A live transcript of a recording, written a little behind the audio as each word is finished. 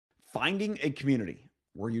Finding a community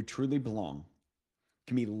where you truly belong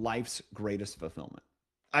can be life's greatest fulfillment.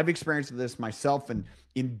 I've experienced this myself and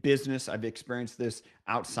in business. I've experienced this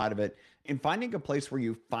outside of it. In finding a place where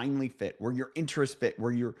you finally fit, where your interests fit,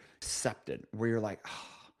 where you're accepted, where you're like,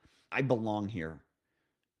 oh, I belong here,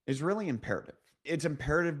 is really imperative. It's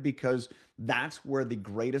imperative because that's where the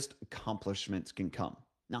greatest accomplishments can come.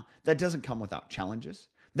 Now, that doesn't come without challenges.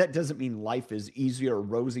 That doesn't mean life is easy or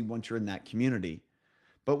rosy once you're in that community.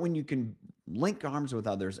 But when you can link arms with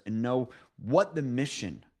others and know what the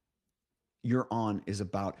mission you're on is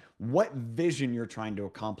about, what vision you're trying to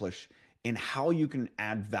accomplish, and how you can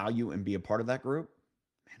add value and be a part of that group,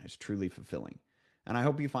 man, it's truly fulfilling. And I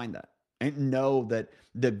hope you find that and know that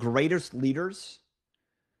the greatest leaders,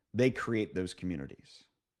 they create those communities.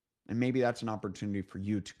 And maybe that's an opportunity for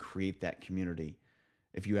you to create that community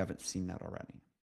if you haven't seen that already.